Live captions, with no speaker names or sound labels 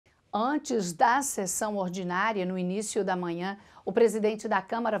Antes da sessão ordinária, no início da manhã, o presidente da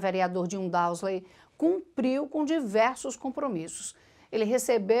Câmara, vereador João, cumpriu com diversos compromissos. Ele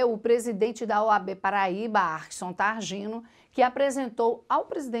recebeu o presidente da OAB Paraíba, Targino, que apresentou ao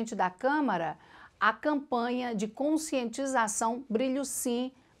presidente da Câmara a campanha de conscientização Brilho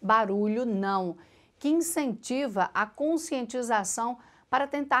sim, Barulho não, que incentiva a conscientização para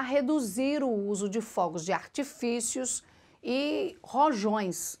tentar reduzir o uso de fogos de artifícios e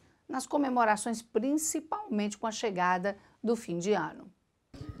rojões nas comemorações, principalmente com a chegada do fim de ano.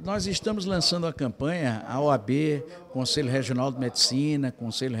 Nós estamos lançando a campanha, a OAB, Conselho Regional de Medicina,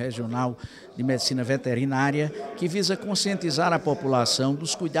 Conselho Regional de Medicina Veterinária, que visa conscientizar a população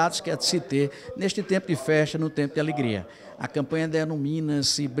dos cuidados que é de se ter neste tempo de festa, no tempo de alegria. A campanha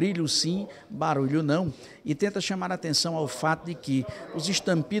denomina-se Brilho sim, Barulho não, e tenta chamar a atenção ao fato de que os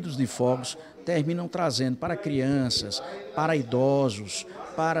estampidos de fogos terminam trazendo para crianças, para idosos,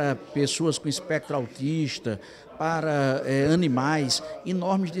 para pessoas com espectro autista, para animais,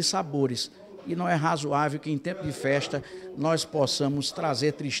 enormes dissabores. E não é razoável que em tempo de festa nós possamos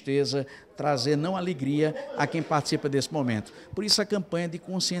trazer tristeza, trazer não alegria a quem participa desse momento. Por isso a campanha de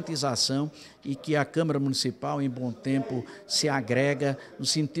conscientização e que a Câmara Municipal em bom tempo se agrega no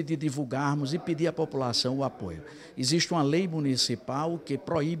sentido de divulgarmos e pedir à população o apoio. Existe uma lei municipal que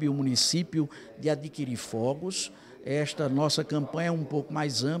proíbe o município de adquirir fogos. Esta nossa campanha é um pouco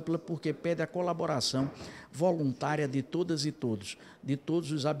mais ampla porque pede a colaboração voluntária de todas e todos, de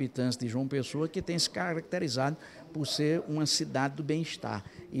todos os habitantes de João Pessoa, que tem se caracterizado por ser uma cidade do bem-estar.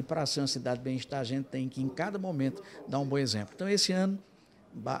 E para ser uma cidade do bem-estar, a gente tem que, em cada momento, dar um bom exemplo. Então, esse ano,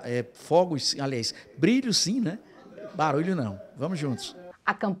 fogos, aliás, brilho sim, né? Barulho não. Vamos juntos.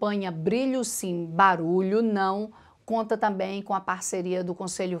 A campanha Brilho sim, Barulho não conta também com a parceria do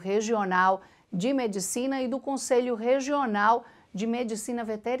Conselho Regional de Medicina e do Conselho Regional de Medicina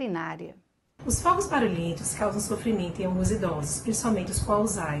Veterinária. Os fogos barulhentos causam sofrimento em alguns idosos, principalmente os com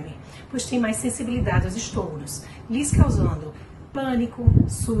Alzheimer, pois têm mais sensibilidade aos estouros, lhes causando pânico,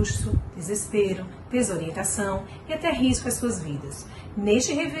 susto, desespero, desorientação e até risco às suas vidas.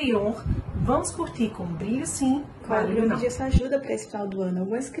 Neste Réveillon, vamos curtir com Brilho sim, Barulho não. Essa ajuda para esse final do ano.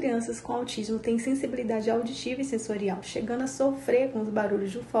 Algumas crianças com autismo têm sensibilidade auditiva e sensorial, chegando a sofrer com os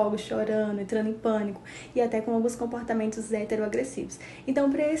barulhos de fogos, chorando, entrando em pânico e até com alguns comportamentos heteroagressivos. Então,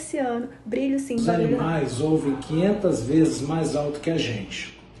 para esse ano, Brilho sim, Barulho não. Os animais ouvem 500 vezes mais alto que a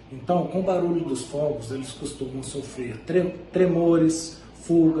gente. Então, com o barulho dos fogos, eles costumam sofrer tremores,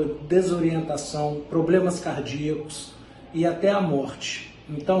 fuga, desorientação, problemas cardíacos e até a morte.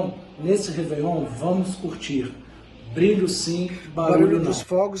 Então, nesse Réveillon, vamos curtir Brilho sim, Barulho não. O dos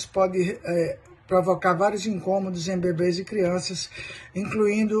fogos pode provocar vários incômodos em bebês e crianças,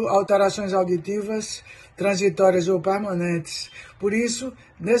 incluindo alterações auditivas, transitórias ou permanentes. Por isso,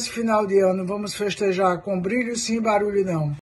 nesse final de ano, vamos festejar com Brilho sim, Barulho não.